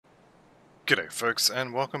G'day folks,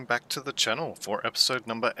 and welcome back to the channel for episode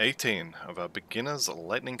number 18 of our Beginner's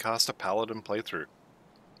Lightning Caster Paladin playthrough.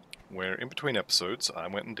 Where in between episodes I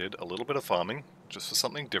went and did a little bit of farming, just for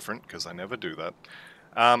something different, because I never do that.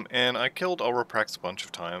 And I killed Oroprax a bunch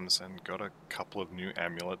of times and got a couple of new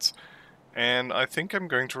amulets. And I think I'm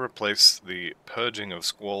going to replace the Purging of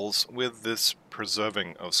Squalls with this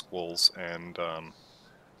Preserving of Squalls, and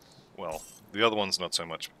well, the other one's not so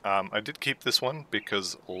much. I did keep this one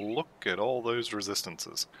because look at all those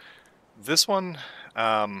resistances. This one,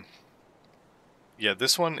 yeah,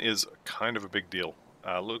 this one is kind of a big deal.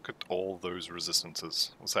 Look at all those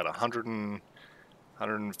resistances. What's that,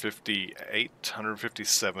 158,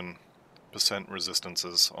 157%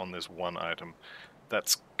 resistances on this one item.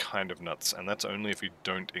 That's kind of nuts, and that's only if you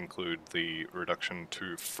don't include the reduction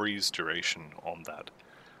to freeze duration on that.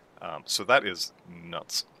 So that is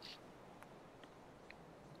nuts.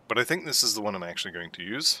 But I think this is the one I'm actually going to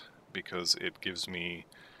use, because it gives me,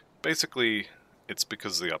 basically, it's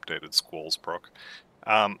because of the updated Squalls proc.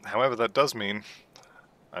 However, that does mean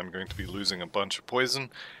I'm going to be losing a bunch of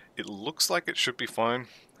poison. It looks like it should be fine.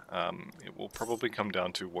 It will probably come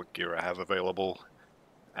down to what gear I have available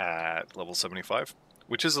at level 75,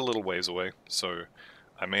 which is a little ways away, so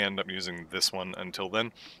I may end up using this one until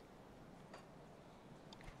then.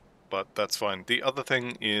 But that's fine. The other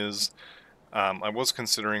thing is, I was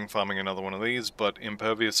considering farming another one of these, but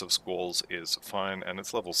Impervious of Squalls is fine, and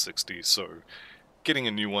it's level 60, so getting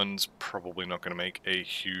a new one's probably not going to make a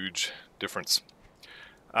huge difference.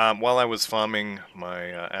 While I was farming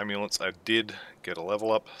my amulets, I did get a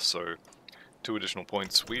level up, so 2 additional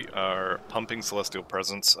points. We are pumping Celestial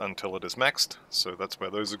Presence until it is maxed, so that's where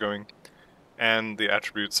those are going. And the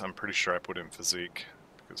attributes, I'm pretty sure I put in Physique,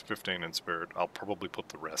 because 15 in Spirit. I'll probably put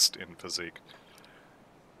the rest in Physique.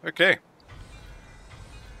 Okay.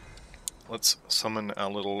 Let's summon our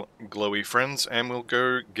little glowy friends, and we'll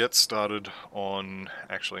go get started on...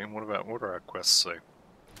 Actually, what do our quests say?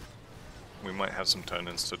 We might have some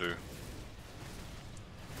turn-ins to do.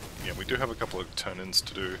 Yeah, we do have a couple of turn-ins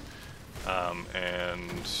to do.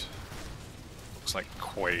 And... looks like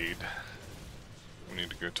Quaid. We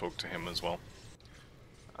need to go talk to him as well.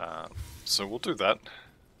 So we'll do that.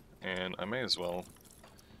 And I may as well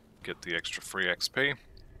get the extra free XP.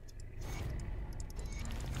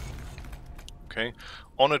 Okay,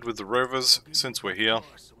 Honored with the Rovers, since we're here,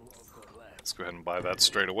 let's go ahead and buy that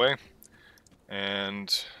straight away. And,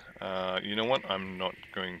 you know what, I'm not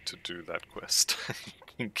going to do that quest. You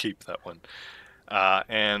can keep that one.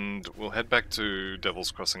 And we'll head back to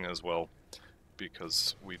Devil's Crossing as well,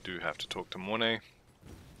 because we do have to talk to Mornay.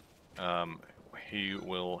 He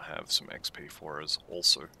will have some XP for us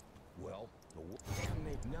also.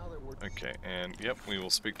 Okay, and yep, we will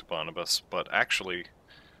speak to Barnabas, but actually,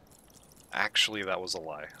 that was a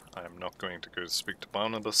lie. I'm not going to go speak to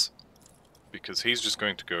Barnabas, because he's just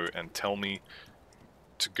going to go and tell me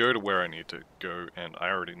to go to where I need to go, and I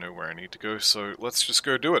already know where I need to go, so let's just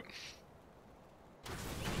go do it.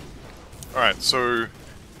 Alright, so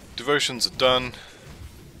devotions are done.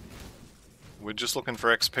 We're just looking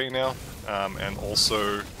for XP now, and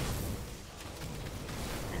also... we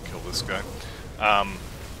can kill this guy.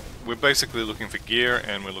 We're basically looking for gear,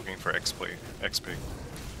 and we're looking for XP.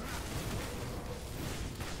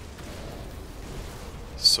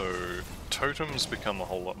 So, totems become a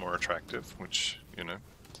whole lot more attractive, which, you know,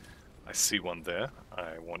 I see one there,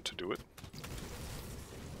 I want to do it.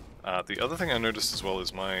 The other thing I noticed as well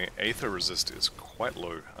is my Aether resist is quite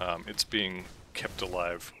low. It's being kept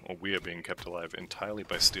alive, or we are being kept alive, entirely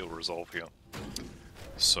by Steel Resolve here.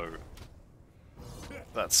 So,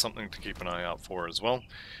 that's something to keep an eye out for as well.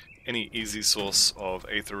 Any easy source of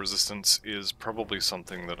Aether resistance is probably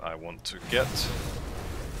something that I want to get.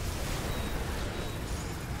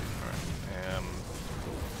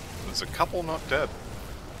 There's a couple not dead.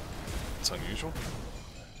 It's unusual.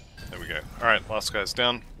 There we go. Alright, last guy's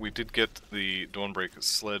down. We did get the Dawnbreaker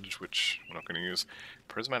Sledge, which we're not going to use.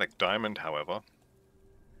 Prismatic Diamond, however,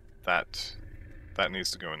 that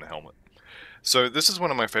needs to go in the helmet. So this is one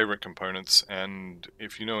of my favorite components, and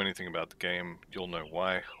if you know anything about the game, you'll know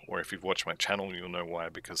why. Or if you've watched my channel, you'll know why,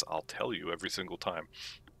 because I'll tell you every single time.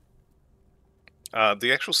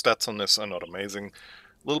 The actual stats on this are not amazing.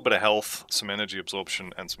 A little bit of health, some energy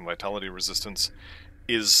absorption, and some vitality resistance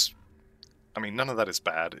is... I mean, none of that is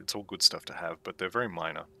bad. It's all good stuff to have, but they're very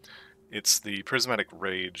minor. It's the Prismatic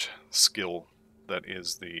Rage skill that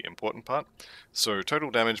is the important part. So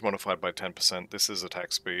total damage modified by 10%. This is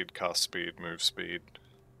attack speed, cast speed, move speed.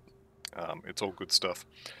 It's all good stuff.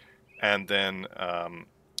 And then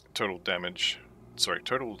total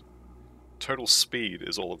total speed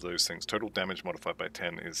is all of those things. Total damage modified by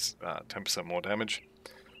 10 is 10% more damage.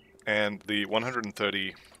 And the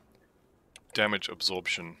 130 damage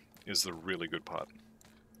absorption is the really good part.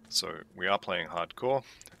 So we are playing hardcore,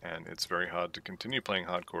 and it's very hard to continue playing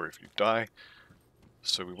hardcore if you die.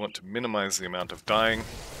 So we want to minimize the amount of dying.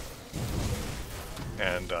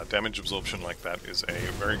 And damage absorption like that is a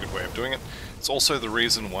very good way of doing it. It's also the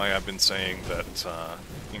reason why I've been saying that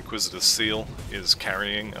Inquisitor's Seal is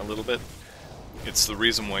carrying a little bit. It's the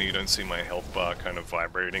reason why you don't see my health bar kind of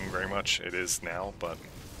vibrating very much. It is now, but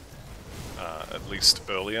at least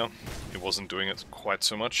earlier it wasn't doing it quite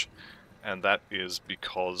so much. And that is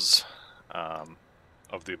because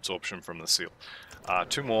of the absorption from the seal.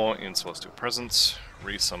 2 more in Celestial Presence.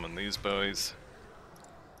 Resummon these boys.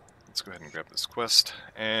 Let's go ahead and grab this quest.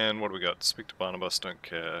 And what do we got? Speak to Barnabas, don't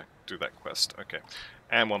care, do that quest. Okay.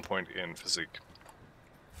 And 1 point in Physique.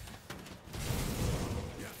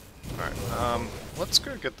 Alright, let's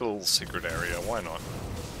go get the little secret area, why not?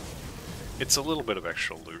 It's a little bit of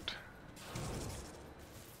extra loot.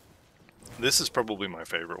 This is probably my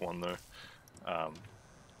favorite one though.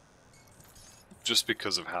 Just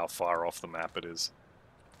because of how far off the map it is.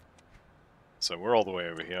 So we're all the way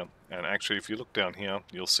over here, and actually if you look down here,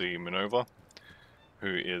 you'll see Minerva,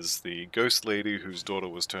 who is the ghost lady whose daughter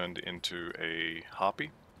was turned into a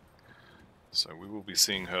harpy. So we will be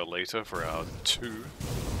seeing her later for our 2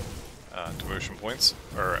 devotion points,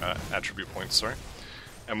 or attribute points, sorry.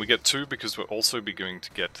 And we get 2 because we're also going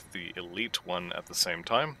to get the elite one at the same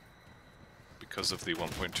time. Because of the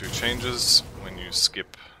 1.2 changes, when you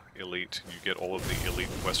skip elite, you get all of the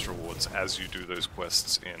elite quest rewards as you do those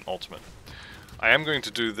quests in Ultimate. I am going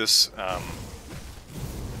to do this,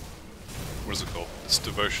 what is it called? This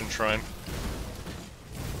Devotion Shrine.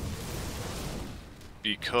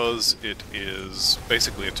 Because it is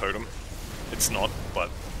basically a totem. It's not, but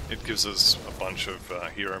it gives us a bunch of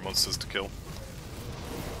hero monsters to kill.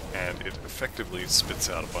 And it effectively spits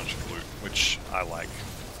out a bunch of loot, which I like.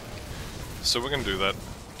 So we're going to do that.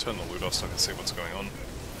 Turn the loot off so I can see what's going on.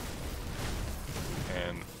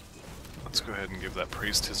 And let's go ahead and give that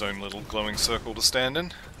priest his own little glowing circle to stand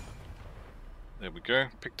in. There we go.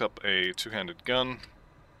 Picked up a 2-handed gun.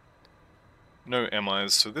 No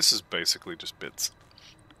MIs, so this is basically just bits.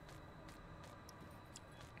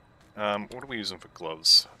 What are we using for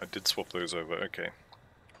gloves? I did swap those over, okay.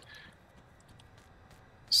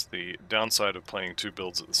 It's the downside of playing 2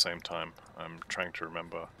 builds at the same time. I'm trying to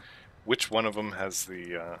remember which one of them has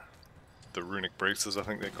the runic braces, I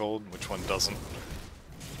think they're called, which one doesn't.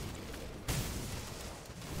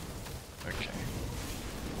 Okay.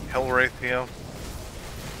 Hellwraith here.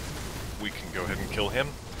 We can go ahead and kill him.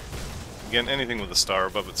 Again, anything with a star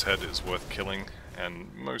above its head is worth killing,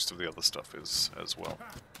 and most of the other stuff is as well.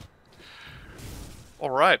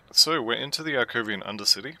 Alright, so we're into the Arcovian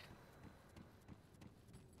Undercity.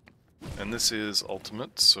 And this is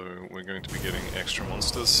Ultimate, so we're going to be getting extra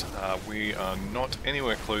monsters. We are not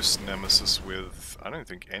anywhere close to Nemesis with, I don't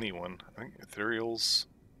think, anyone. I think Ethereals.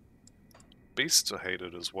 Beasts are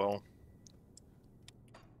hated as well.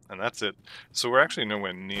 And that's it. So we're actually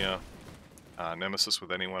nowhere near Nemesis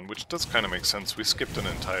with anyone, which does kind of make sense. We skipped an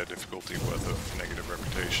entire difficulty worth of negative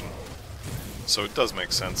reputation. So it does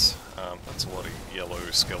make sense. That's a lot of yellow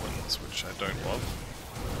skeletons, which I don't love.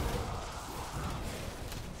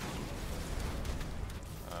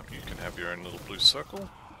 You can have your own little blue circle.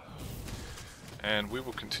 And we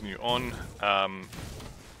will continue on.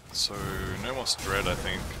 So Nomos Dread, I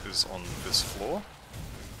think, is on this floor.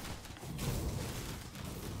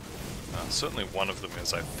 Certainly one of them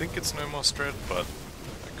is. I think it's Nomos Dread, but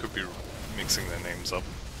I could be mixing their names up.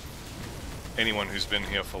 Anyone who's been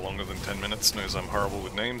here for longer than 10 minutes knows I'm horrible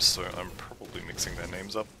with names, so I'm probably mixing their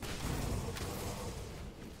names up.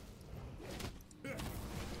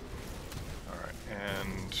 Alright,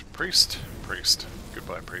 and Priest. Priest.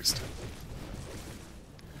 Goodbye, Priest.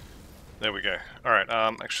 There we go. Alright,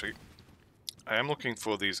 actually, I am looking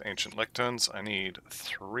for these Ancient Lecterns. I need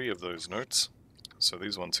 3 of those notes. So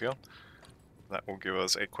these ones here. That will give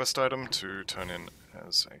us a quest item to turn in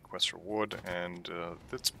as a quest reward, and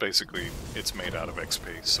it's basically, it's made out of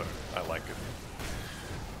XP, so I like it.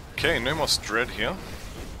 Okay, Nomos Dread here.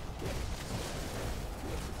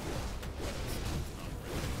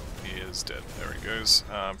 He is dead, there he goes.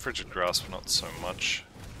 Frigid Grasp, not so much.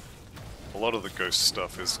 A lot of the ghost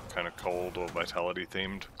stuff is kind of cold or vitality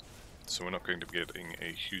themed, so we're not going to be getting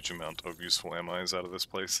a huge amount of useful MIs out of this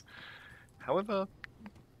place. However,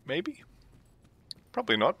 maybe?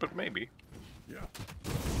 Probably not, but maybe. Yeah.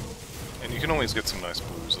 And you can always get some nice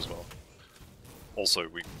blues as well. Also,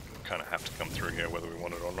 we kind of have to come through here whether we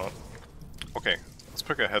want it or not. Okay, let's let's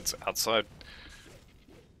poke our heads outside.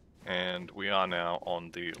 And we are now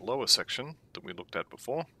on the lower section that we looked at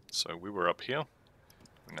before. So we were up here,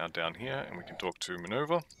 we're now down here, and we can talk to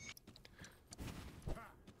Minerva.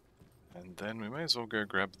 And then we may as well go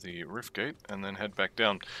grab the rift gate and then head back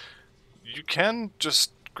down. You can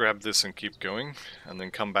just grab this and keep going, and then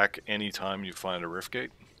come back anytime you find a rift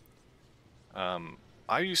gate.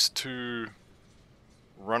 I used to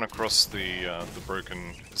run across the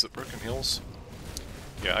broken... is it Broken Hills?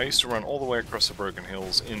 Yeah, I used to run all the way across the Broken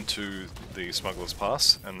Hills into the Smuggler's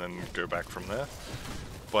Pass, and then go back from there.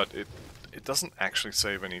 But it doesn't actually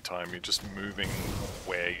save any time, you're just moving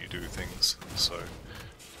where you do things, so...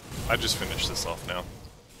 I just finished this off now.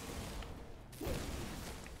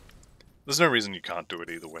 There's no reason you can't do it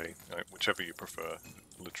either way, whichever you prefer,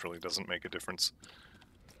 literally doesn't make a difference.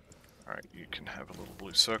 Alright, you can have a little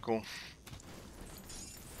blue circle.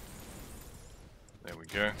 There we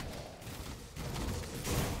go.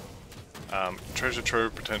 Treasure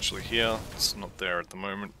trove potentially here, it's not there at the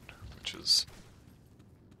moment, which is...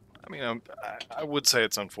 I mean, I would say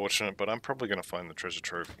it's unfortunate, but I'm probably going to find the treasure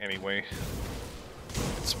trove anyway.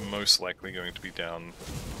 It's most likely going to be down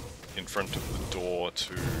in front of the door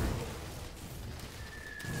to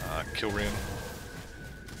Kilrian.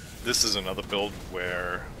 This is another build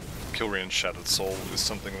where Kilrian's Shattered Soul is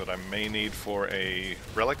something that I may need for a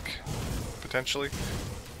relic, potentially,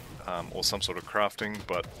 or some sort of crafting,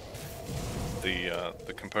 but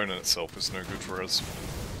the component itself is no good for us.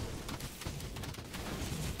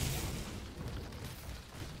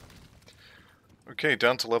 Okay,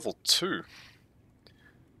 down to level 2.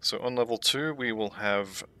 So on level 2 we will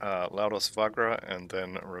have Laudos Vagra and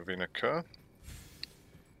then Ravina Kur.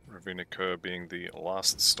 Ravina Kur being the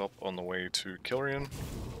last stop on the way to Kilrian.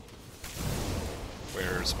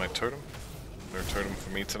 Where's my totem? No totem for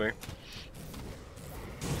me today.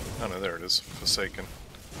 Oh no, there it is. Forsaken.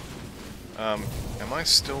 Am I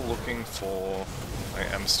still looking for... I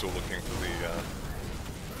am still looking for the...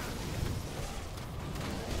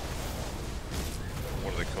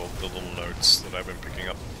 what are they called? The little notes that I've been picking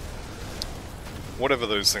up. Whatever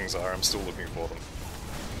those things are, I'm still looking for them.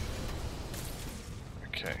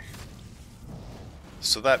 Okay.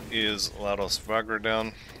 So that is Laudos Vagra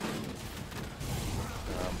down.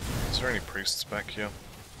 Is there any priests back here?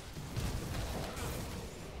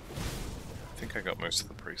 I think I got most of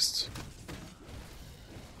the priests.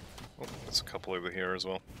 Oh, there's a couple over here as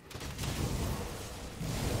well.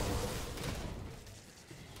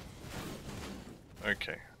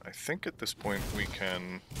 Okay, I think at this point we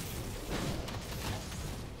can...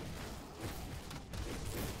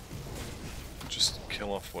 just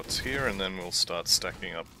kill off what's here, and then we'll start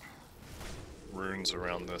stacking up runes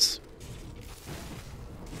around this.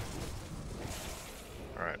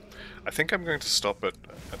 Alright, I think I'm going to stop at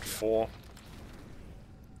 4.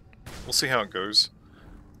 We'll see how it goes.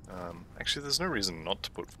 Actually, there's no reason not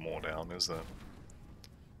to put more down, is there?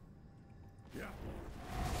 Yeah.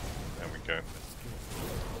 There we go.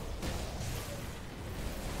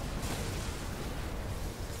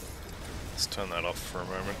 Let's turn that off for a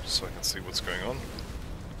moment so I can see what's going on.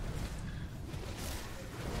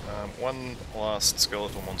 One last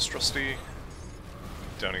skeletal monstrosity.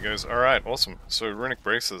 Down he goes. Alright, awesome. So, runic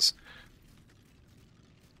braces.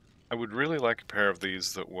 I would really like a pair of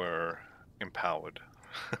these that were empowered.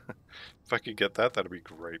 If I could get that, that'd be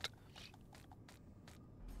great.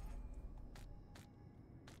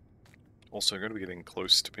 Also, going to be getting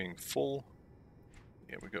close to being full.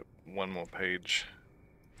 Yeah, we got one more page.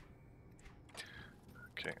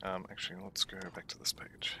 Okay, actually, let's go back to this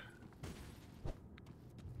page.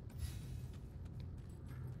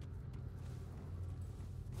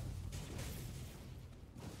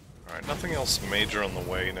 Alright, nothing else major on the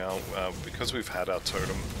way now. Because we've had our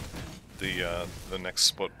totem, the next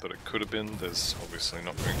spot that it could have been, there's obviously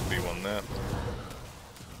not going to be one there.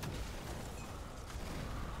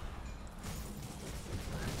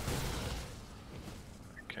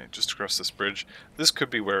 Okay, just across this bridge. This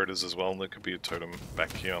could be where it is as well. There could be a totem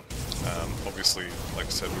back here. Obviously, like I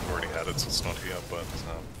said, we've already had it, so it's not here, but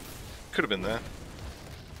could have been there.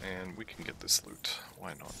 And we can get this loot.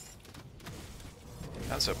 Why not?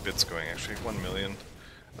 How's our bits going, actually? 1 million.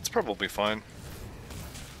 That's probably fine.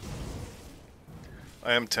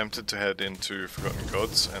 I am tempted to head into Forgotten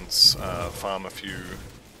Gods and farm a few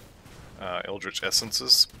Eldritch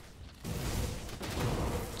Essences.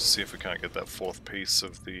 To see if we can't get that 4th piece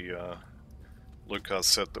of the Lucas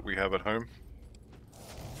set that we have at home.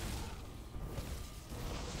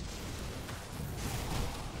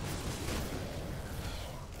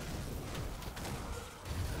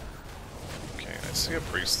 Okay, I see a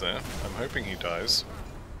priest there. I'm hoping he dies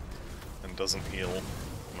and doesn't heal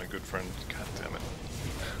my good friend. God damn it.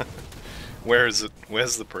 Where is it?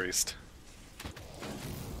 Where's the priest? I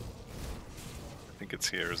think it's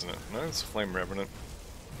here, isn't it? No, it's a Flame Revenant.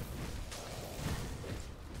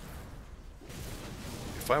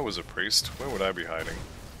 If I was a priest, where would I be hiding?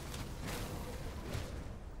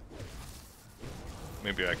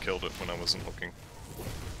 Maybe I killed it when I wasn't looking.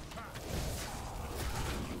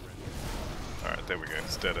 Alright, there we go.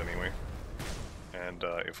 It's dead anyway. And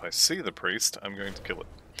if I see the priest, I'm going to kill it.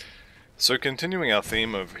 So continuing our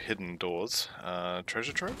theme of hidden doors,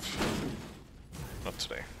 treasure trove? Not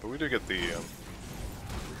today, but we do get the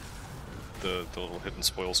little hidden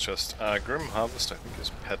spoils chest. Grim Harvest I think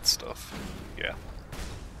is pet stuff. Yeah.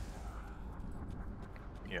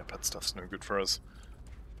 Yeah, pet stuff's no good for us.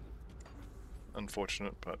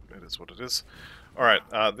 Unfortunate, but it is what it is. Alright,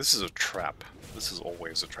 this is a trap. This is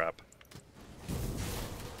always a trap.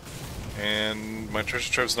 And my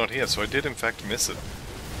treasure trove's not here, so I did in fact miss it.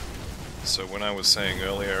 So when I was saying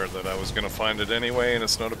earlier that I was going to find it anyway and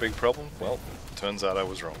it's not a big problem, well, turns out I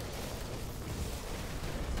was wrong.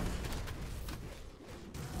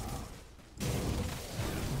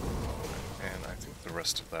 And I think the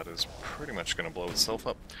rest of that is pretty much going to blow itself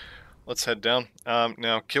up. Let's head down.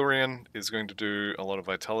 Now, Kilrian is going to do a lot of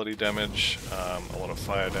vitality damage, a lot of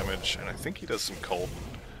fire damage, and I think he does some cold.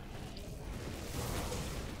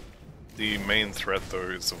 The main threat,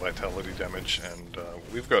 though, is the vitality damage, and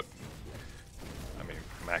we've got, I mean,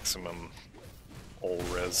 maximum all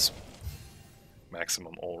res,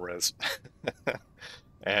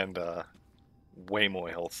 and way more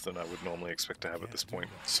health than I would normally expect to have at this point,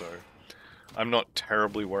 so I'm not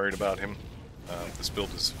terribly worried about him. This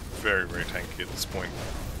build is very, very tanky at this point,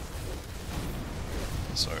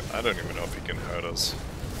 so I don't even know if he can hurt us.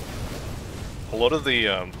 A lot of the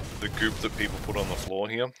goop that people put on the floor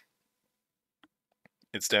here,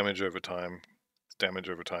 it's damage over time, damage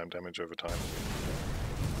over time, damage over time.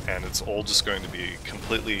 And it's all just going to be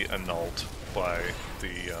completely annulled by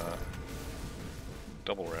the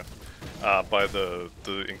double rare, by the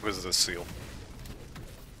Inquisitor's Seal.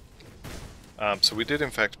 So we did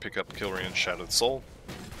in fact pick up Kilrian's Shattered Soul.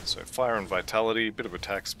 So fire and vitality, bit of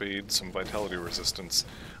attack speed, some vitality resistance.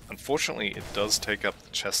 Unfortunately, it does take up the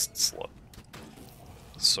chest slot.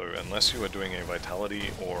 So unless you are doing a vitality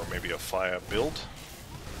or maybe a fire build,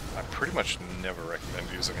 I pretty much never recommend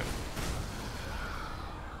using it.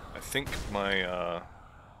 I think my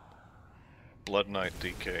Blood Knight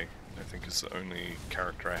DK, I think, is the only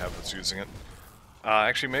character I have that's using it.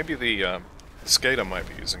 Actually, maybe the Skater might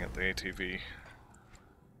be using it, the ATV.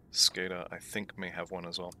 Skater, I think, may have one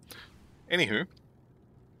as well. Anywho,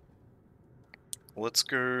 let's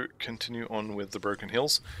go continue on with the Broken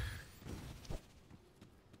Hills.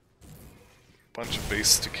 Bunch of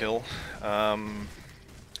beasts to kill. I'm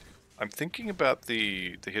thinking about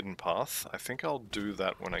the hidden path. I think I'll do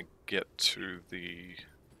that when I get to the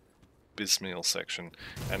Bismeal section.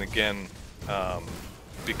 And again,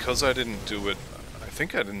 because I didn't do it, I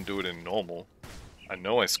think I didn't do it in normal. I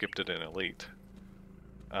know I skipped it in elite.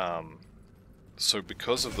 So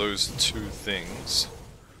because of those two things,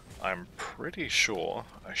 I'm pretty sure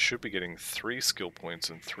I should be getting 3 skill points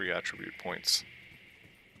and 3 attribute points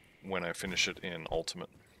when I finish it in ultimate.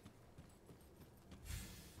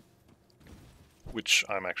 Which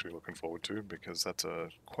I'm actually looking forward to, because that's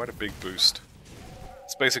quite a big boost.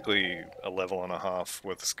 It's basically a level and a half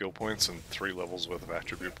worth of skill points and 3 levels worth of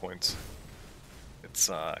attribute points.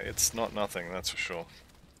 It's not nothing, that's for sure.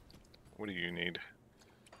 What do you need?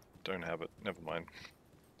 Don't have it, never mind.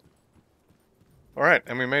 Alright,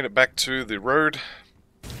 and we made it back to the road.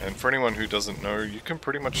 And for anyone who doesn't know, you can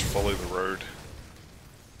pretty much follow the road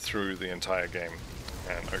through the entire game.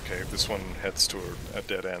 And okay, this one heads to a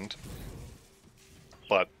dead end.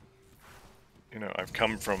 But, you know, I've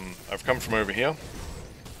come from over here.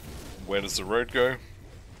 Where does the road go?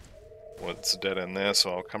 Well, it's a dead end there,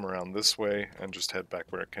 so I'll come around this way and just head back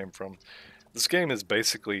where it came from. This game is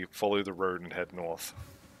basically follow the road and head north,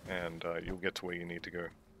 and you'll get to where you need to go.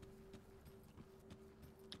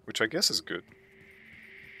 Which I guess is good.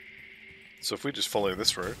 So if we just follow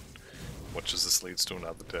this road, watch as this leads to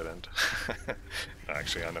another dead end.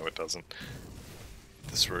 Actually, I know it doesn't.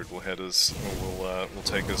 This road will head us, or will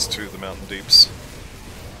take us to the Mountain Deeps.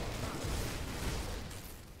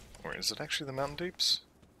 Or is it actually the Mountain Deeps?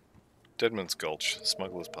 Deadman's Gulch,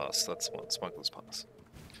 Smuggler's Pass, that's the one, Smuggler's Pass.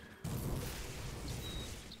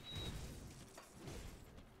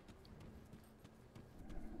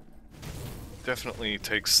 Definitely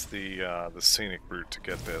takes the scenic route to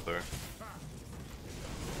get there, though.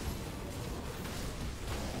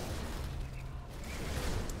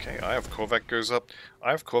 Okay, Eye of Korvac goes up.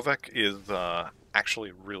 Eye of Korvac is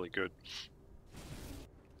actually really good.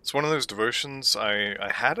 It's one of those devotions.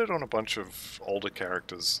 I had it on a bunch of older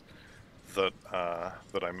characters that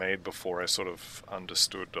that I made before I sort of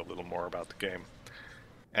understood a little more about the game,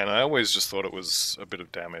 and I always just thought it was a bit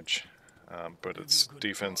of damage, but it's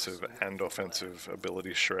defensive and offensive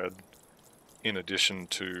ability shred, in addition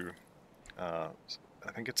to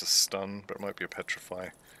I think it's a stun, but it might be a petrify,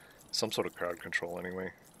 some sort of crowd control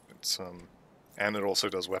anyway. It's and it also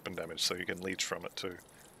does weapon damage, so you can leech from it too.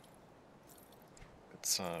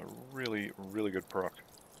 It's really, really good proc.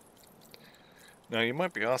 Now you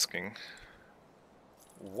might be asking,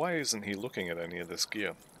 why isn't he looking at any of this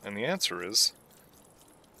gear? And the answer is,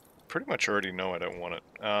 pretty much already know I don't want it.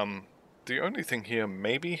 The only thing here,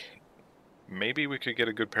 maybe we could get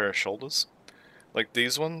a good pair of shoulders. Like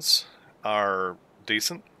these ones are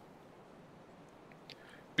decent.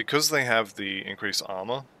 Because they have the increased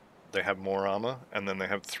armor, they have more armor, and then they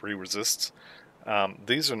have 3 resists.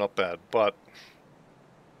 These are not bad, but...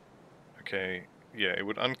 Okay, yeah, it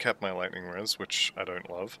would uncap my lightning res, which I don't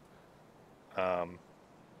love.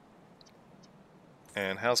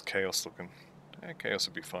 And how's Chaos looking? Chaos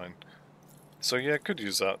would be fine. So yeah, I could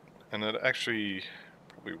use that, and it actually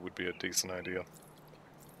probably would be a decent idea.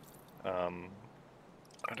 I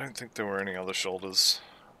don't think there were any other shoulders.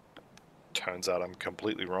 Turns out I'm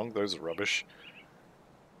completely wrong, those are rubbish.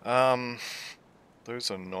 Those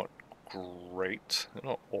are not great. They're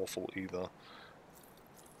not awful either.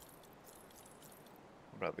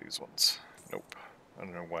 What about these ones? Nope. I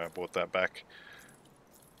don't know why I bought that back.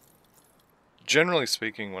 Generally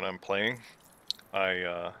speaking, when I'm playing,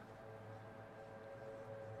 I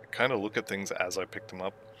kind of look at things as I pick them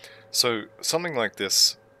up. So something like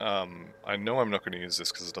this, I know I'm not going to use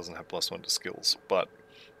this because it doesn't have +1 to skills, but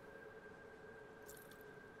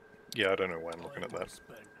yeah, I don't know why I'm looking at that.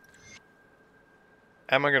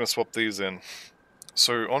 Am I going to swap these in?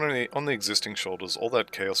 So on the existing shoulders, all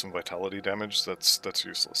that chaos and vitality damage, that's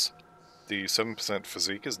useless. The 7%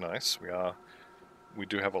 physique is nice. We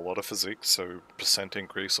do have a lot of physique, so percent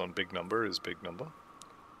increase on big number is big number.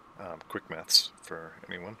 Quick maths for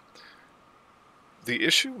anyone. The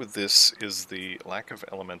issue with this is the lack of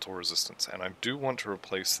elemental resistance, and I do want to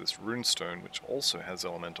replace this runestone, which also has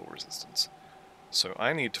elemental resistance. So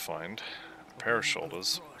I need to find a pair of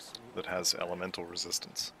shoulders that has elemental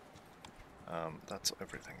resistance. That's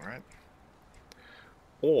everything, right?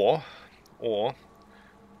 Or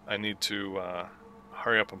I need to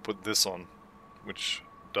hurry up and put this on, which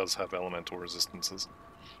does have elemental resistances.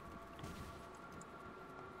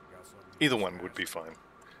 Either one would be fine.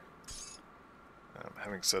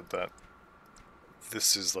 Having said that,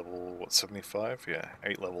 this is level, what, 75? Yeah,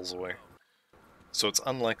 8 levels away. So it's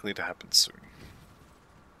unlikely to happen soon.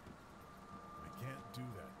 I can't do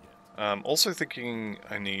that yet. Also thinking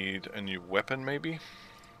I need a new weapon, maybe?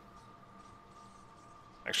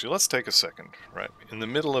 Actually, let's take a second, right? In the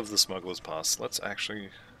middle of the Smuggler's Pass, let's actually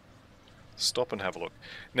stop and have a look.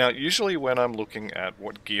 Now, usually when I'm looking at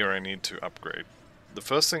what gear I need to upgrade, the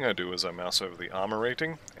first thing I do is I mouse over the armor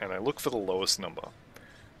rating, and I look for the lowest number.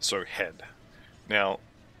 So, head. Now,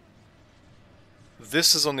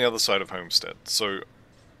 this is on the other side of Homestead, so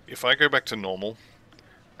if I go back to normal...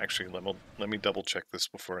 Actually, let me double check this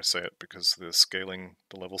before I say it, because the scaling,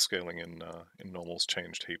 the level scaling in normal's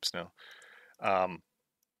changed heaps now.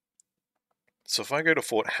 So if I go to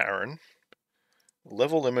Fort Harron,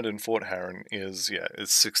 level limit in Fort Harron is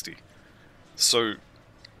 60. So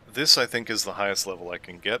this, I think, is the highest level I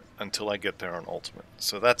can get until I get there on Ultimate.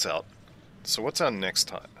 So that's out. So what's our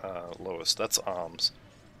next lowest? That's Arms.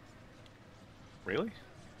 Really?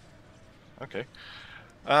 Okay.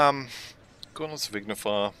 Gauntlets of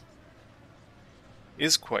Ignifar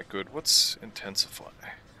is quite good. What's Intensify?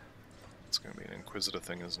 It's going to be an Inquisitor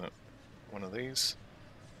thing, isn't it? One of these?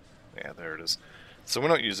 Yeah, there it is. So we're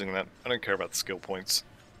not using that. I don't care about the skill points.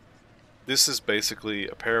 This is basically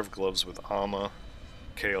a pair of gloves with armor,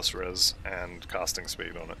 chaos res, and casting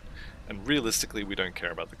speed on it. And realistically, we don't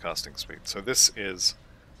care about the casting speed. So this is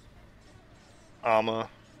armor,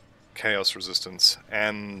 chaos resistance,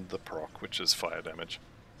 and the proc, which is fire damage.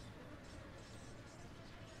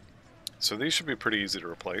 So these should be pretty easy to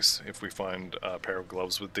replace if we find a pair of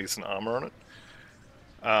gloves with decent armor on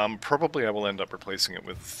it. Probably I will end up replacing it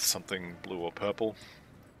with something blue or purple.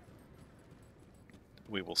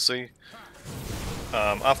 We will see.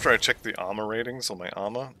 After I check the armor ratings on my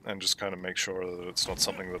armor and just kind of make sure that it's not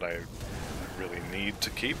something that I really need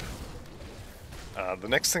to keep. The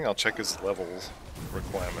next thing I'll check is level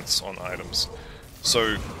requirements on items.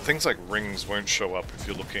 So things like rings won't show up if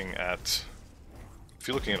you're looking at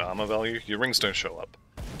armor value. Your rings don't show up.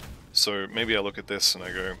 So maybe I look at this and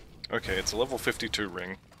I go, okay, it's a level 52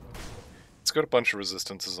 ring. It's got a bunch of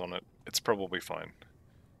resistances on it. It's probably fine.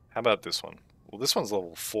 How about this one? Well, this one's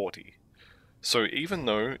level 40. So even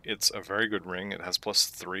though it's a very good ring, it has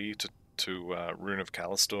 +3 to Rune of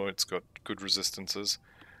Callistor, it's got good resistances.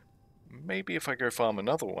 Maybe if I go farm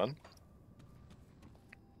another one,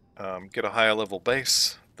 get a higher level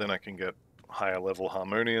base, then I can get higher level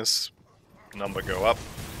Harmonious, number go up.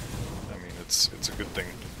 I mean, it's a good thing.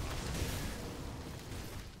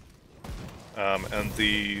 And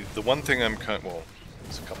the one thing well,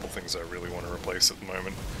 there's a couple things I really want to replace at the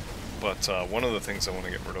moment, but one of the things I want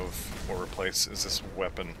to get rid of or replace is this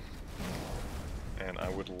weapon. And I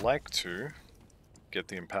would like to get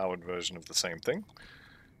the empowered version of the same thing,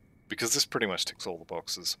 because this pretty much ticks all the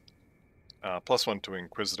boxes. +1 to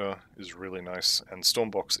Inquisitor is really nice, and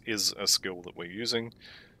Stormbox is a skill that we're using,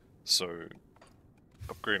 so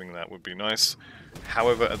upgrading that would be nice.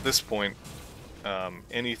 However, at this point,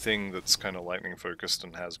 anything that's kind of lightning focused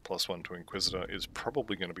and has +1 to Inquisitor is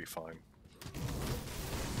probably going to be fine.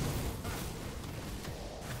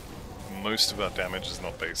 Most of our damage is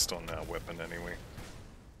not based on our weapon anyway.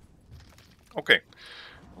 Okay,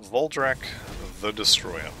 Voldrak the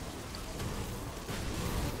Destroyer.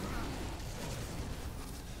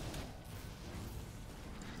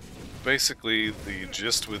 Basically, the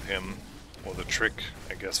gist with him, or the trick,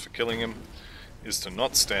 I guess, for killing him, is to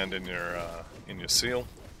not stand in your seal.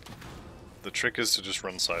 The trick is to just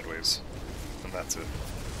run sideways, and that's it.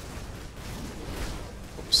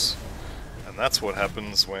 Oops. And that's what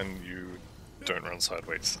happens when you don't run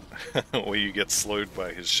sideways, or you get slowed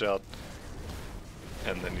by his shout,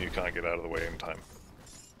 and then you can't get out of the way in time.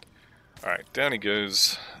 Alright, down he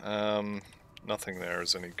goes. Nothing there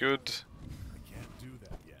is any good.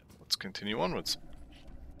 Let's continue onwards.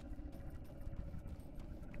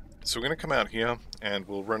 So we're going to come out here, and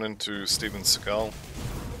we'll run into Steven Seagal,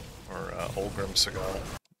 or Olgrim Seagal,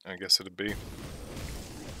 I guess it'd be.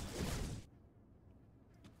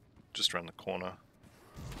 Just around the corner.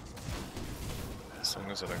 As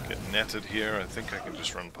long as I don't get netted here, I think I can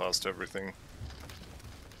just run past everything.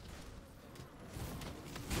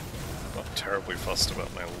 Not terribly fussed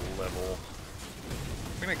about my level.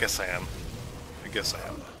 I mean, I guess I am.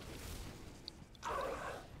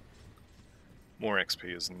 More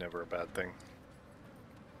XP is never a bad thing.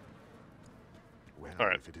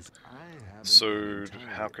 Alright, so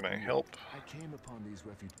how can I help?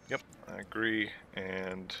 Yep, I agree,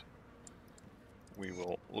 and we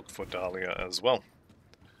will look for Dahlia as well.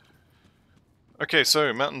 Okay,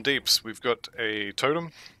 so Mountain Deeps, we've got a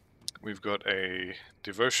totem, we've got a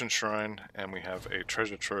devotion shrine, and we have a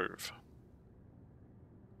treasure trove.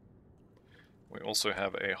 We also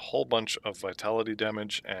have a whole bunch of vitality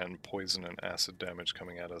damage and poison and acid damage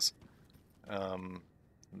coming at us.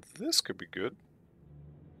 This could be good.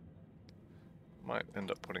 Might end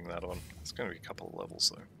up putting that on. It's going to be a couple of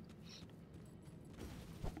levels though.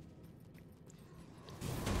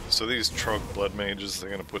 So these Trog Blood Mages, they're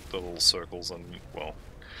going to put the little circles on, well,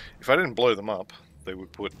 if I didn't blow them up, they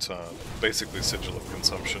would put basically Sigil of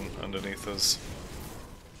Consumption underneath us.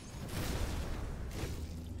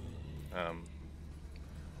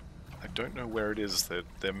 I don't know where it is.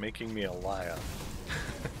 They're making me a liar.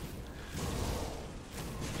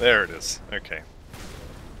 There it is. Okay.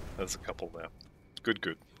 There's a couple there. Good,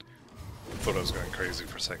 good. Thought I was going crazy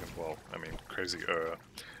for a second. Well, I mean, crazy-er.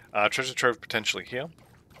 Treasure Trove potentially here.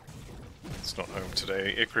 It's not home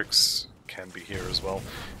today. Icrix can be here as well.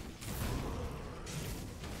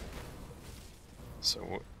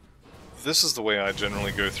 So this is the way I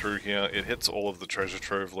generally go through here. It hits all of the Treasure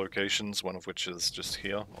Trove locations, one of which is just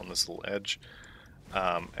here on this little edge.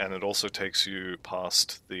 And it also takes you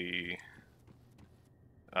past the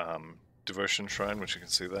Devotion Shrine, which you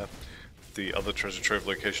can see that. The other Treasure Trove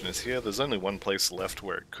location is here. There's only one place left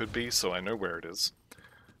where it could be, so I know where it is.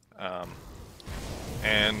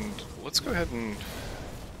 And let's go ahead and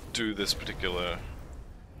do this particular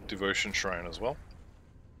Devotion Shrine as well.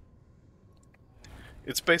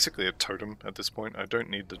 It's basically a totem at this point. I don't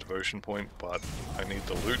need the devotion point, but I need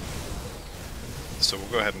the loot. So we'll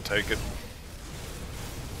go ahead and take it.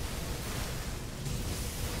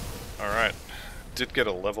 Alright, did get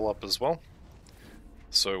a level up as well.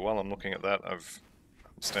 So while I'm looking at that, I'm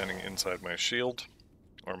standing inside my shield,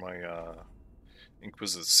 or my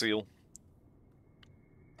Inquisitor's Seal.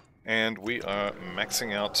 And we are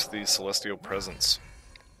maxing out the Celestial Presence.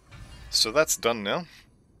 So that's done now.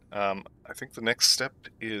 I think the next step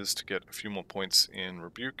is to get a few more points in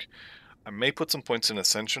Rebuke. I may put some points in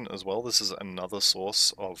Ascension as well. This is another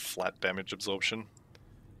source of flat damage absorption.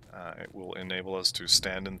 It will enable us to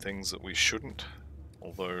stand in things that we shouldn't,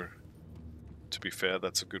 although to be fair,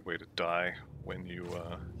 that's a good way to die when you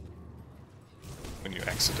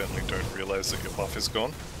accidentally don't realize that your buff is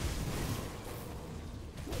gone.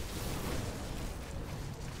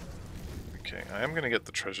 Okay, I am going to get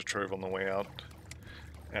the treasure trove on the way out.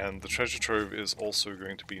 And the treasure trove is also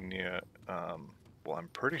going to be near, well, I'm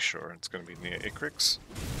pretty sure it's going to be near Icrix.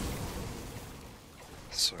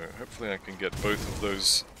 So hopefully I can get both of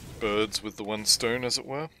those birds with the one stone, as it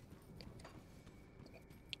were.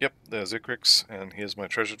 Yep, there's Icrix, and here's my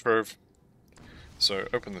treasure trove. So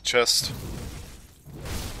open the chest,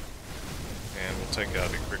 and we'll take out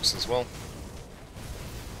Icrix as well.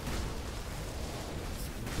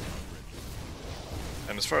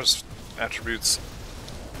 And as far as attributes,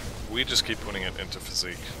 we just keep putting it into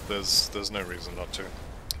physique. There's no reason not to.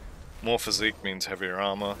 More physique means heavier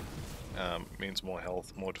armor, means more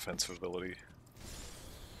health, more defensive ability.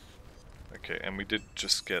 Okay, and we did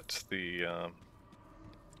just get the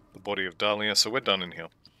body of Dahlia, so we're done in here.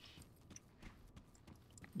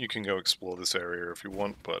 You can go explore this area if you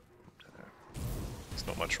want, but there's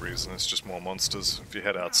not much reason. It's just more monsters. If you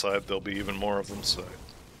head outside, there'll be even more of them, so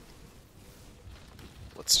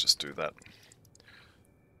let's just do that.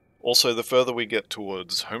 Also, the further we get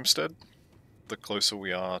towards Homestead, the closer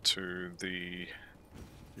we are to the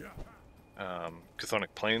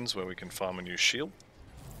Chthonic Plains, where we can farm a new shield,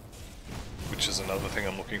 which is another thing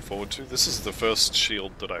I'm looking forward to. This is the first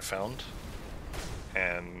shield that I found,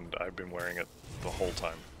 and I've been wearing it the whole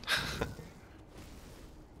time.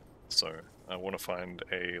 So I want to find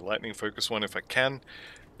a lightning focus one if I can.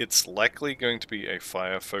 It's likely going to be a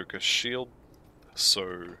fire focus shield,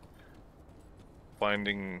 so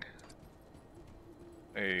finding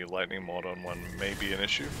a lightning mod on one may be an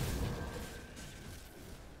issue.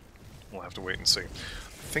 We'll have to wait and see. I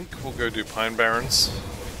think we'll go do Pine Barrens,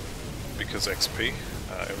 because XP.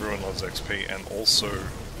 Everyone loves XP, and also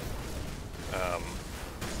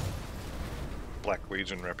Black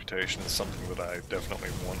Legion reputation is something that I definitely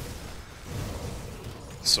want.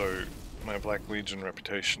 So my Black Legion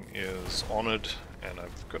reputation is honoured, and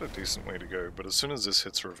I've got a decent way to go, but as soon as this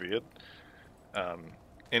hits Revered,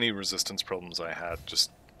 any resistance problems I had just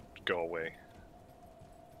go away.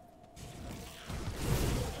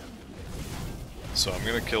 So I'm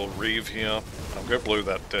going to kill Reeve here. I'll go blow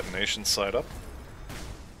that detonation site up.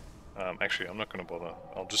 Actually, I'm not going to bother.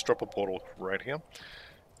 I'll just drop a portal right here,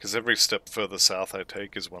 because every step further south I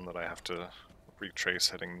take is one that I have to retrace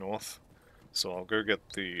heading north. So I'll go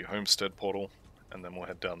get the Homestead portal, and then we'll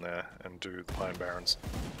head down there and do the Pine Barrens.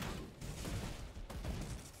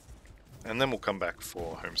 And then we'll come back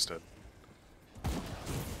for Homestead.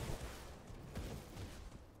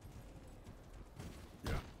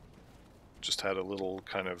 Just had a little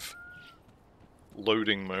kind of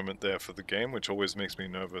loading moment there for the game, which always makes me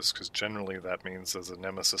nervous, because generally that means there's a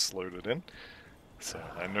nemesis loaded in. So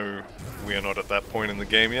I know we are not at that point in the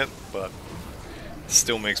game yet, but it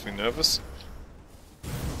still makes me nervous.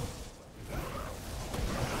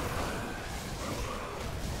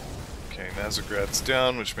 Okay, Nazagrad's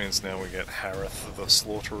down, which means now we get Harith the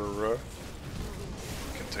Slaughterer.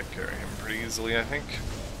 We can take care of him pretty easily, I think.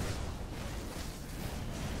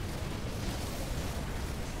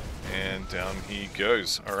 And down he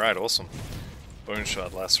goes. Alright, awesome. Bone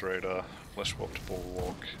Shard Lacerator, Flesh Warped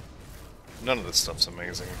Bulwark. None of this stuff's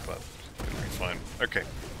amazing, but it'll be fine. Okay.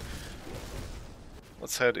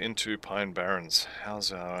 Let's head into Pine Barrens.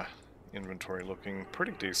 How's our inventory looking?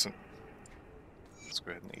 Pretty decent. Let's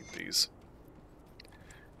go ahead and eat these.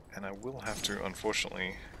 And I will have to,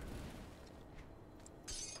 unfortunately,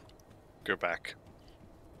 go back.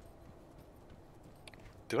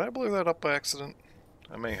 Did I blow that up by accident?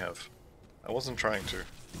 I may have. I wasn't trying to.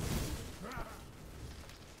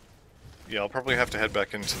 Yeah, I'll probably have to head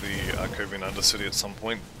back into the Arcovian Undercity at some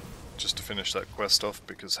point, just to finish that quest off,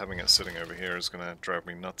 because having it sitting over here is going to drive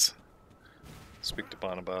me nuts. Speak to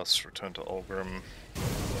Barnabas, return to Olgrim.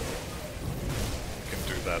 We can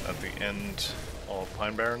do that at the end of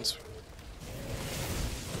Pine Barrens.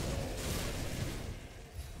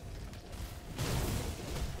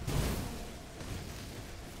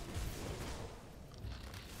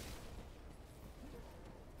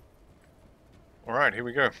 Alright, here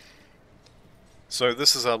we go. So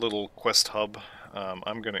this is our little quest hub.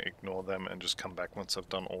 I'm going to ignore them and just come back once I've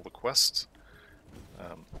done all the quests.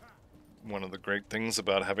 One of the great things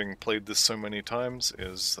about having played this so many times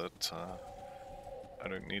is that I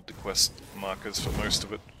don't need the quest markers for most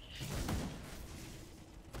of it.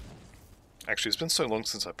 Actually, it's been so long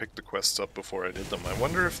since I picked the quests up before I did them. I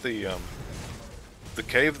wonder if the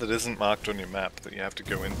cave that isn't marked on your map that you have to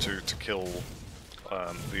go into to kill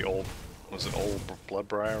the old... Was it Old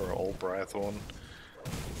Bloodbriar or Old Briarthorn?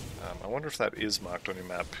 I wonder if that is marked on your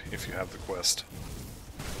map if you have the quest.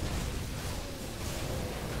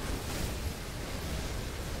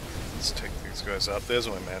 Let's take these guys out. There's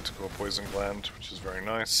my Manticore Poison Gland, which is very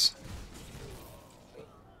nice. I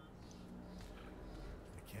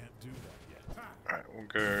can't do that yet. Alright, we'll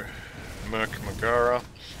go Merc Megara.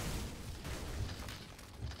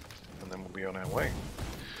 And then we'll be on our way.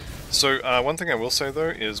 So, one thing I will say though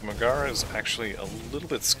is Megara is actually a little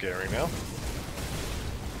bit scary now.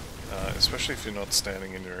 Especially if you're not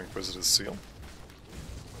standing in your Inquisitor's Seal.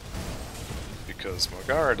 Because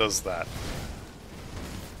Megara does that.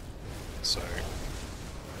 So,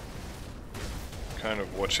 kind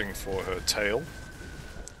of watching for her tail.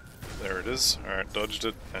 There it is. Alright, dodged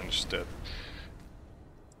it, and she's dead.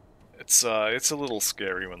 It's a little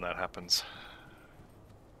scary when that happens.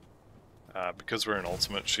 Because we're in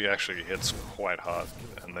Ultimate, she actually hits quite hard,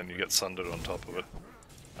 and then you get sundered on top of it.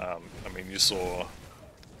 I mean, you saw,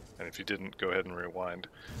 and if you didn't, go ahead and rewind,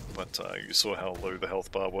 but you saw how low the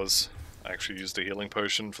health bar was. I actually used a healing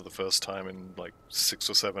potion for the first time in like 6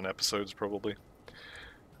 or 7 episodes, probably.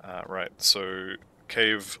 Right, so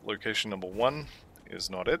cave location number 1 is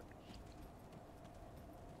not it.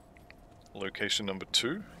 Location number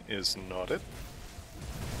 2 is not it.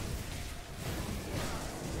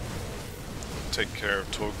 Take care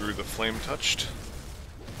of Torgru the Flame-Touched.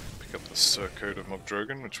 Pick up the Surcoat of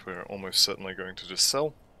Mogdrogan, which we're almost certainly going to just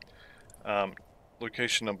sell.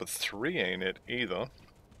 Location number 3 ain't it either.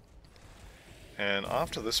 And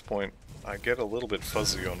after this point, I get a little bit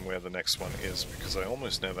fuzzy on where the next one is, because I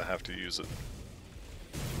almost never have to use it.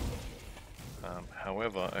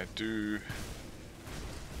 However, I do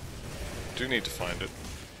need to find it.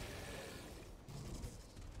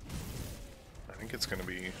 I think it's going to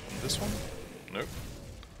be on this one? Nope.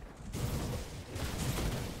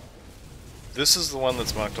 This is the one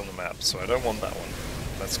that's marked on the map, so I don't want that one.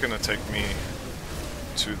 That's going to take me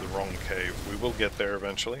to the wrong cave. We will get there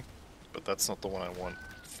eventually, but that's not the one I want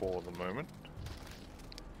for the moment.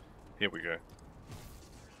 Here we go.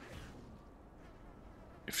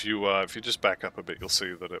 If you just back up a bit, you'll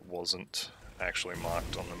see that it wasn't actually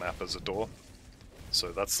marked on the map as a door.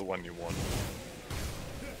 So that's the one you want.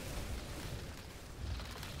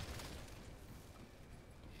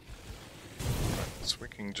 Right, so we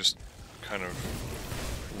can just kind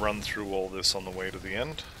of run through all this on the way to the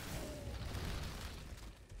end.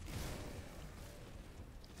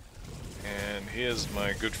 And here's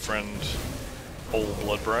my good friend, Old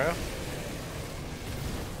Bloodbriar.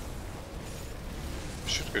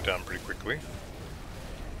 Should go down pretty quickly.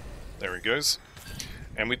 There he goes.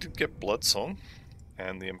 And we did get Bloodsong,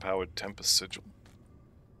 and the Empowered Tempest Sigil,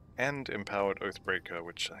 and Empowered Oathbreaker,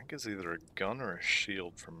 which I think is either a gun or a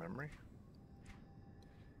shield from memory.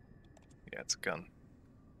 Yeah, it's a gun.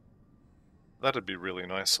 That'd be really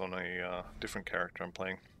nice on a different character I'm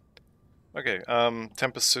playing. Okay,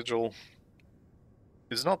 Tempest Sigil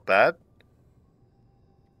is not bad.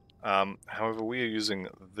 However, we are using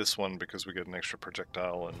this one because we get an extra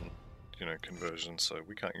projectile and, you know, conversion, so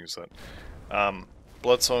we can't use that.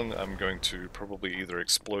 Bloodsong, I'm going to probably either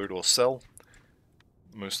explode or sell.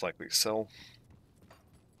 Most likely sell.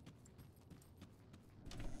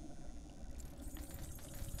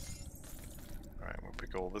 Alright, we'll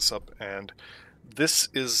pick all this up, and this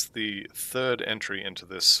is the third entry into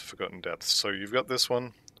this Forgotten Depths. So you've got this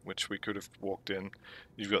one, which we could have walked in.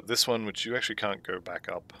 You've got this one, which you actually can't go back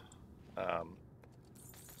up.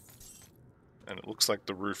 And it looks like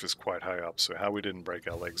the roof is quite high up, so how we didn't break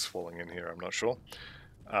our legs falling in here, I'm not sure.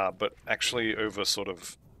 But actually over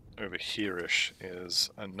here-ish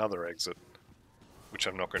is another exit, which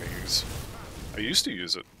I'm not going to use. I used to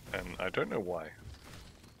use it, and I don't know why.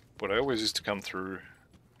 But I always used to come through,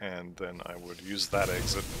 and then I would use that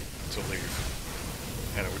exit to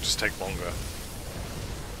leave, and it would just take longer.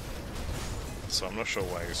 So I'm not sure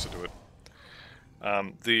why I used to do it.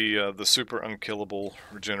 The super unkillable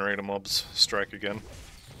regenerator mobs strike again.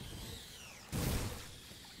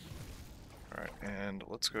 Alright, and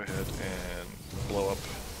let's go ahead and blow up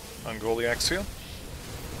Ungoliax here.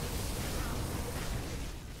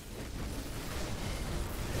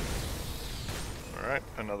 Alright,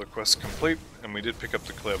 another quest complete, and we did pick up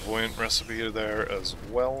the Clairvoyant recipe there as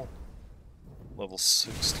well. Level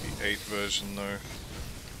 68 version though.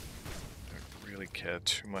 Don't really care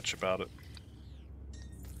too much about it.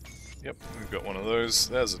 Yep, we've got one of those.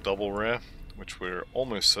 There's a double rare, which we're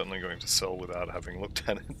almost certainly going to sell without having looked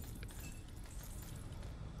at it.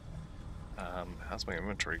 How's my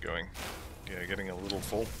inventory going? Yeah, getting a little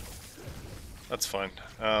full. That's fine.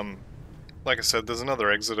 Like I said, there's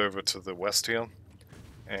another exit over to the west here,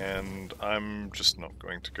 and I'm just not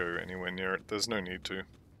going to go anywhere near it. There's no need to.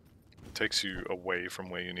 It takes you away from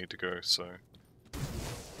where you need to go, so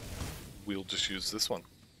we'll just use this one.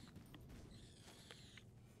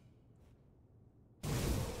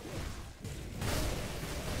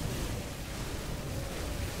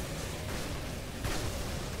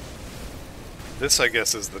 This, I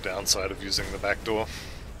guess, is the downside of using the back door.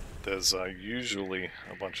 There's usually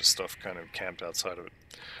a bunch of stuff kind of camped outside of it.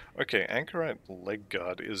 Okay, Anchorite leg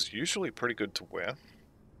guard is usually pretty good to wear.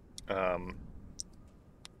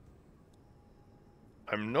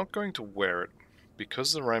 I'm not going to wear it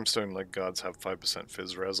because the Rhymestone leg guards have 5%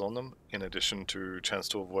 Fizz res on them, in addition to chance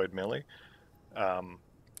to avoid melee,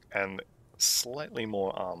 and slightly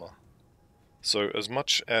more armor. So as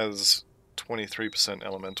much as 23%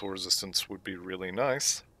 elemental resistance would be really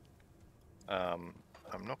nice, I'm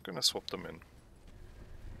not going to swap them in.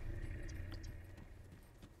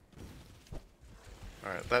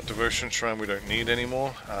 Alright, that devotion shrine we don't need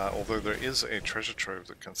anymore, although there is a treasure trove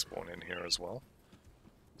that can spawn in here as well.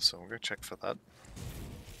 So we'll go check for that.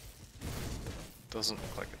 Doesn't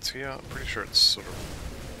look like it's here. I'm pretty sure it's sort of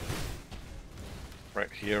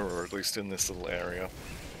right here, or at least in this little area.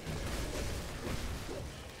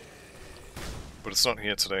 But it's not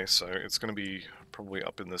here today, so it's going to be probably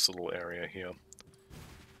up in this little area here.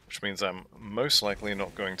 Which means I'm most likely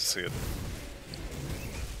not going to see it.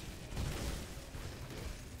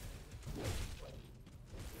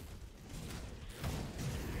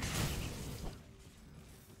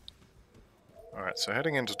 Alright, so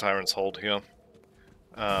heading into Tyrant's Hold here.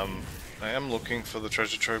 I am looking for the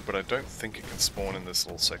treasure trove, but I don't think it can spawn in this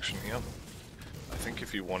little section here. I think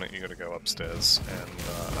if you want it, you gotta go upstairs, and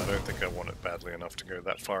I don't think I want it badly enough to go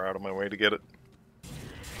that far out of my way to get it.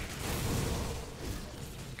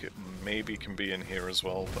 It maybe can be in here as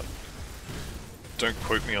well, but don't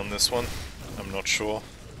quote me on this one. I'm not sure.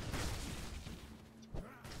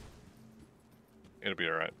 It'll be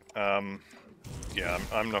alright. Yeah,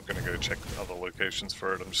 I'm not going to go check other locations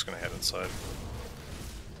for it, I'm just going to head inside.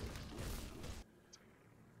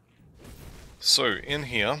 So, in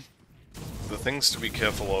here, the things to be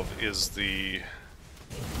careful of is the...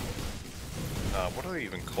 what are they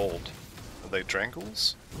even called? Are they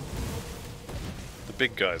Drangles? The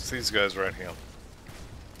big guys, these guys right here.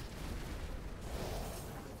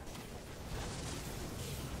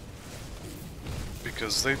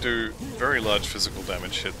 Because they do very large physical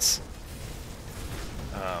damage hits.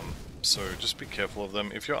 So just be careful of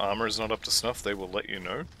them. If your armor is not up to snuff, they will let you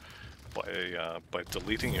know by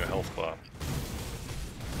deleting your health bar.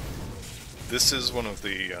 This is one of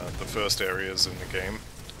the first areas in the game.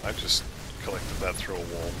 I just collected that through a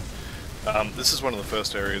wall. This is one of the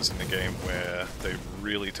first areas in the game where they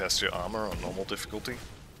really test your armor on normal difficulty.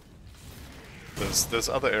 There's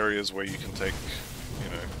other areas where you can take,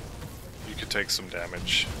 you could take some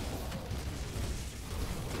damage.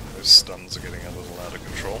 Those stuns are getting a little out of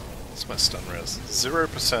control. What's my stun res?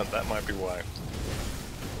 0%, that might be why.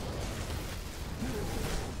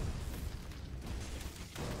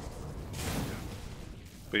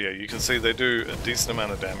 But yeah, you can see they do a decent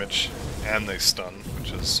amount of damage, and they stun,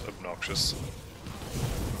 which is obnoxious.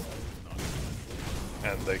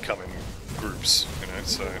 And they come in groups,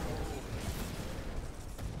 so...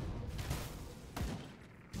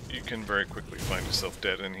 you can very quickly find yourself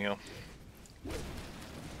dead in here.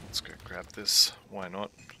 Let's go grab this, why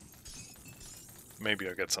not? Maybe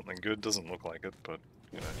I'll get something good, doesn't look like it, but,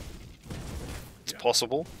 it's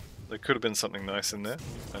possible. There could have been something nice in there.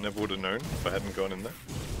 I never would have known if I hadn't gone in there.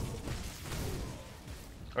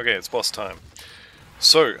 Okay, it's boss time.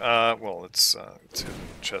 So, well, it's hidden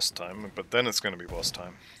chest time, but then it's going to be boss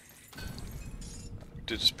time. I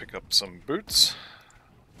did just pick up some boots.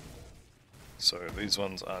 So these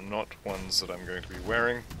ones are not ones that I'm going to be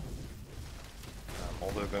wearing.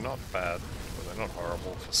 Although they're not bad, but they're not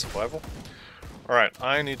horrible for survival. Alright,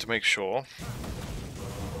 I need to make sure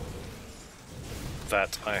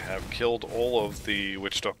that I have killed all of the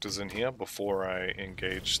witch doctors in here before I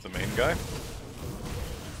engage the main guy.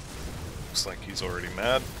 Looks like he's already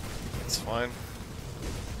mad. That's fine.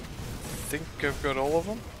 I think I've got all of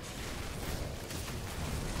them.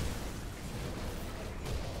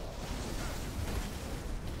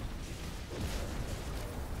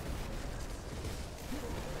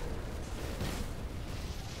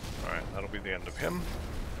 Alright, that'll be the end of him.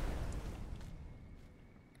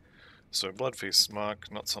 So Blood Feast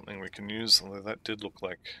Mark, not something we can use, although that did look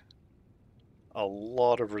like a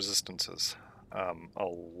lot of resistances. A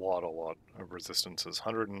lot of resistances.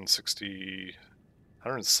 160,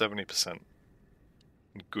 170%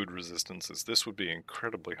 good resistances. This would be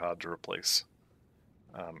incredibly hard to replace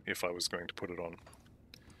if I was going to put it on.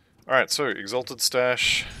 Alright, so Exalted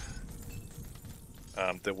Stash.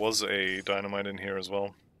 There was a dynamite in here as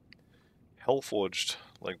well. Hellforged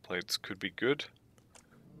leg plates could be good.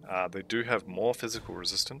 They do have more physical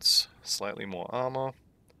resistance, slightly more armor,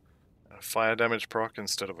 a fire damage proc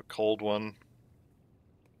instead of a cold one.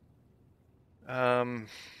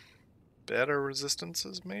 Better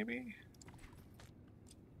resistances, maybe?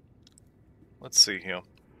 Let's see here.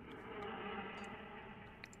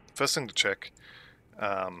 First thing to check,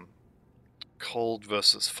 cold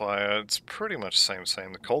versus fire, it's pretty much same.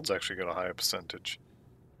 The cold's actually got a higher percentage.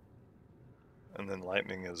 And then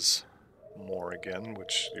lightning is more again,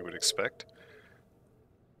 which you would expect.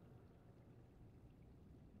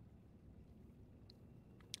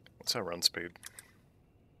 What's our run speed?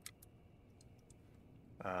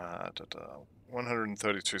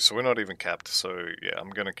 132, so we're not even capped, so yeah,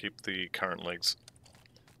 I'm gonna keep the current legs.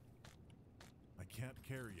 I can't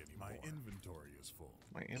carry any. My inventory is full.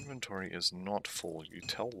 My inventory is not full, you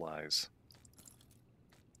tell lies.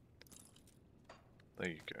 There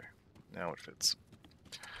you go. Now it fits.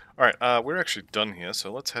 Alright, we're actually done here,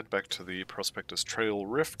 so let's head back to the Prospectus Trail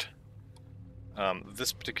Rift.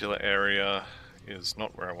 This particular area is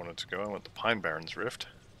not where I wanted to go. I want the Pine Barrens Rift.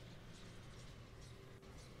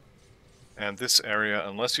 And this area,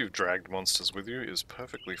 unless you've dragged monsters with you, is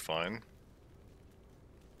perfectly fine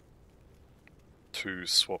to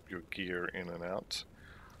swap your gear in and out.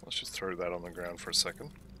 Let's just throw that on the ground for a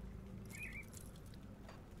second.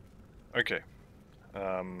 Okay.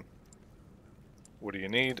 What do you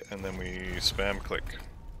need? And then we spam click.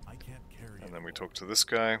 I can't carry And then we talk to this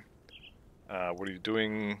guy. What are you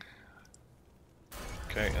doing?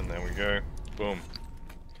 Okay, and there we go. Boom.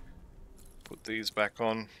 Put these back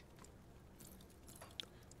on.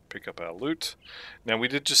 Pick up our loot. Now we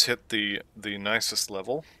did just hit the nicest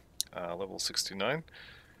level, level 69.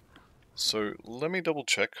 So let me double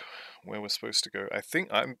check where we're supposed to go. I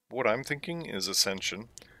think what I'm thinking is Ascension.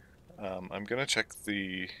 I'm gonna check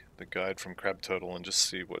the guide from Crab Turtle and just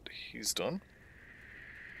see what he's done.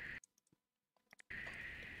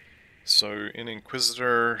 So in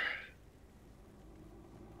Inquisitor,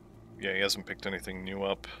 yeah, he hasn't picked anything new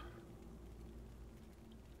up.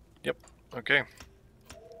 Yep, okay.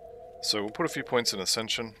 So we'll put a few points in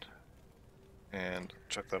Ascension and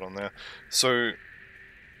chuck that on there. So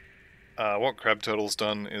what Crab Turtle's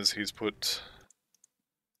done is he's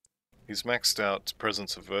maxed out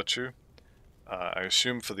Presence of Virtue. I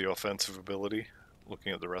assume for the offensive ability.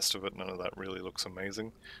 Looking at the rest of it, none of that really looks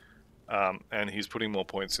amazing. And he's putting more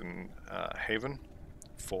points in Haven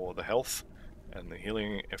for the health and the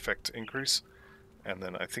healing effect increase. And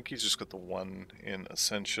then I think he's just got the one in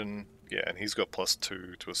Ascension. Yeah, and he's got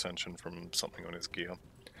 +2 to Ascension from something on his gear.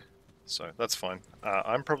 So that's fine.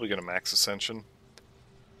 I'm probably going to max Ascension.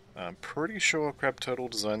 I'm pretty sure Crab Turtle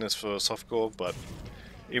designed this for softcore, but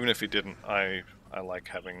even if he didn't, I like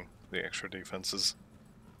having the extra defenses.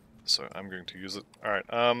 So I'm going to use it. Alright,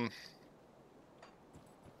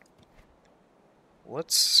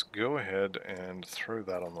 let's go ahead and throw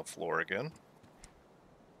that on the floor again,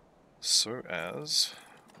 so as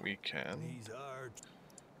we can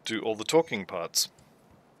do all the talking parts.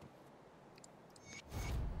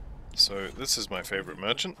 So this is my favorite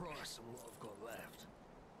merchant,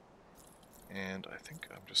 and I think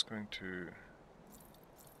I'm just going to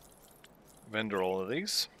vendor all of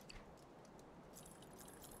these.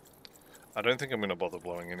 I don't think I'm going to bother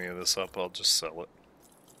blowing any of this up, I'll just sell it.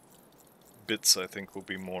 Bits I think will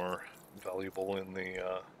be more valuable in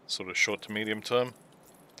the sort of short to medium term.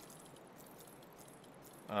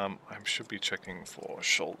 I should be checking for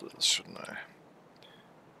shoulders, shouldn't I?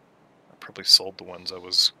 I probably sold the ones I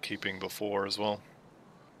was keeping before as well.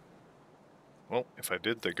 Well, if I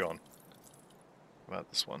did, they're gone. How about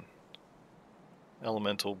this one?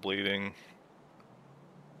 Elemental bleeding.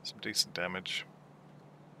 Some decent damage.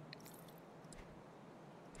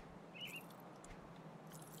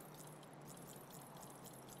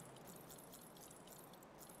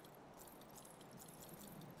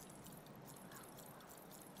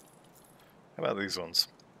 How about these ones?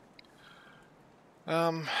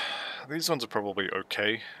 These ones are probably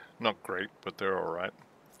okay. Not great, but they're alright.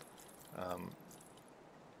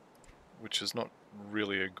 Which is not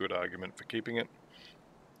really a good argument for keeping it.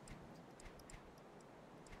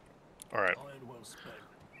 Alright.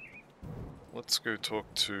 Let's go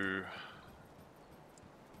talk to...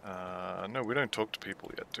 no, we don't talk to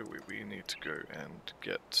people yet, do we? We need to go and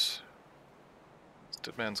get... It's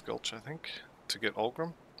Dead Man's Gulch, I think, to get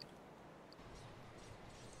Olgrim.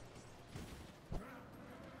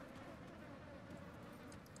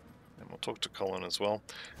 And we'll talk to Colin as well.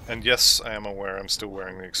 And yes, I am aware I'm still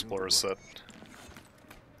wearing the Explorer set.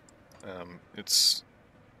 It's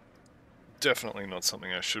definitely not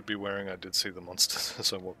something I should be wearing. I did see the monsters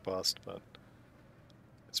as I walked past, but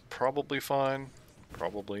it's probably fine.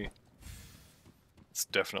 Probably. It's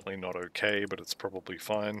definitely not okay, but it's probably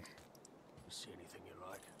fine. See anything you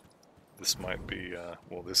like? This might be,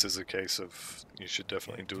 well, this is a case of you should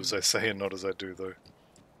definitely do as I say and not as I do, though.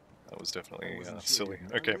 That was definitely silly.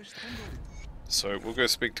 Okay, so we'll go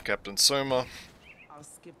speak to Captain Soma.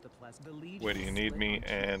 Where do you need me?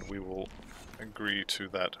 And we will agree to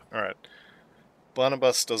that. Alright.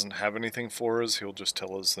 Barnabas doesn't have anything for us. He'll just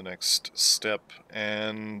tell us the next step.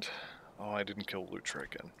 And... oh, I didn't kill Lutra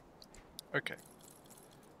again. Okay.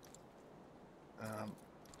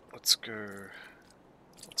 Let's go...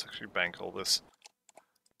 let's actually bank all this.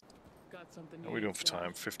 How are we doing for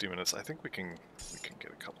time? 50 minutes. I think we can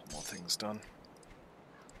get a couple more things done.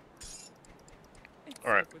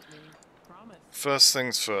 Alright. First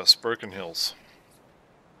things first, Broken Hills.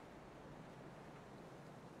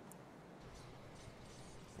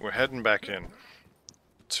 We're heading back in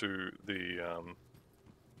to the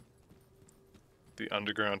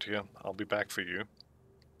underground here. I'll be back for you.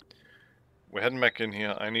 We're heading back in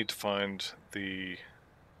here. I need to find the...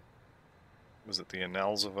 was it the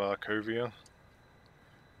Annals of Arcovia?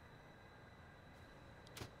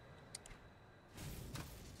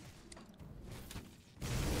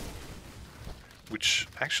 Which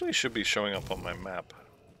actually should be showing up on my map.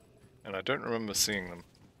 And I don't remember seeing them.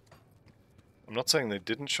 I'm not saying they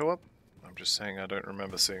didn't show up, I'm just saying I don't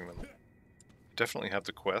remember seeing them. Definitely have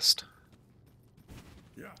the quest.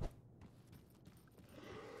 Yeah.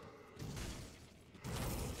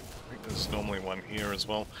 I think there's normally one here as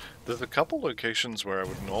well. There's a couple locations where I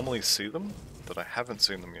would normally see them, but I haven't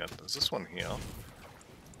seen them yet. There's this one here.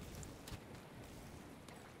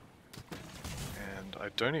 And I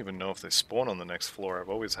don't even know if they spawn on the next floor. I've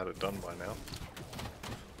always had it done by now.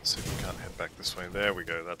 Let's see if we can't head back this way. There we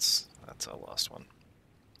go, that's our last one.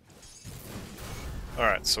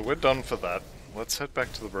 Alright, so we're done for that. Let's head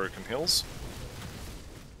back to the Broken Hills.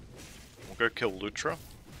 We'll go kill Lutra.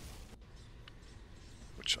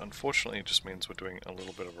 Which unfortunately just means we're doing a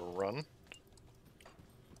little bit of a run.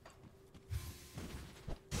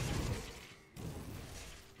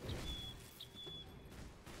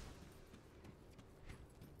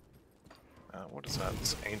 What is that?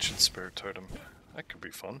 It's Ancient Spirit Totem. That could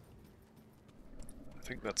be fun. I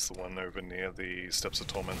think that's the one over near the Steps of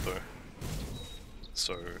Torment though.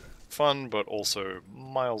 So, fun, but also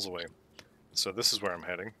miles away. So this is where I'm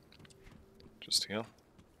heading. Just here.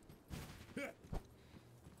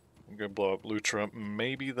 I'm going to blow up Lutra.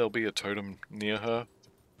 Maybe there'll be a totem near her.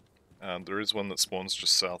 There is one that spawns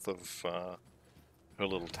just south of her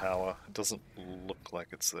little tower. It doesn't look like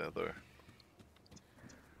it's there though.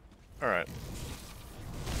 Alright.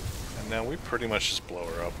 And now we pretty much just blow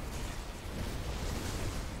her up.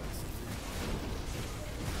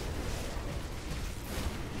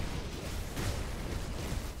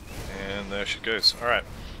 And there she goes. Alright.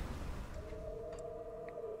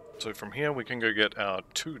 So from here we can go get our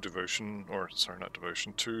 2 devotion, or sorry, not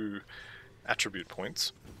devotion, 2 attribute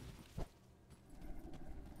points.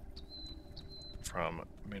 From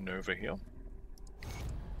Minerva here.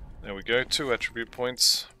 There we go, 2 attribute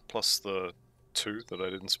points, plus the 2 that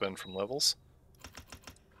I didn't spend from levels.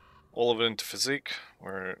 All of it into physique.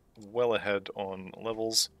 We're well ahead on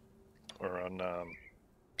levels, or on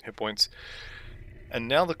hit points. And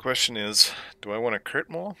now the question is, do I want to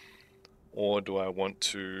crit more? Or do I want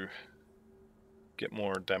to get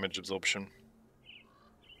more damage absorption?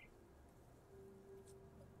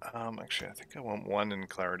 Actually, I think I want 1 in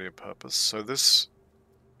Clarity of Purpose. So this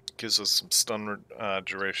gives us some stun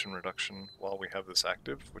duration reduction while we have this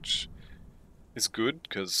active, which is good,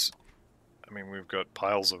 because, I mean, we've got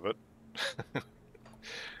piles of it.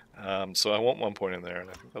 So I want 1 point in there, and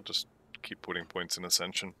I think I'll just keep putting points in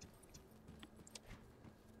Ascension.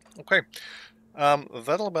 Okay.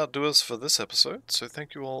 That'll about do us for this episode, so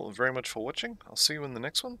thank you all very much for watching. I'll see you in the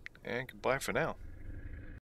next one, and goodbye for now.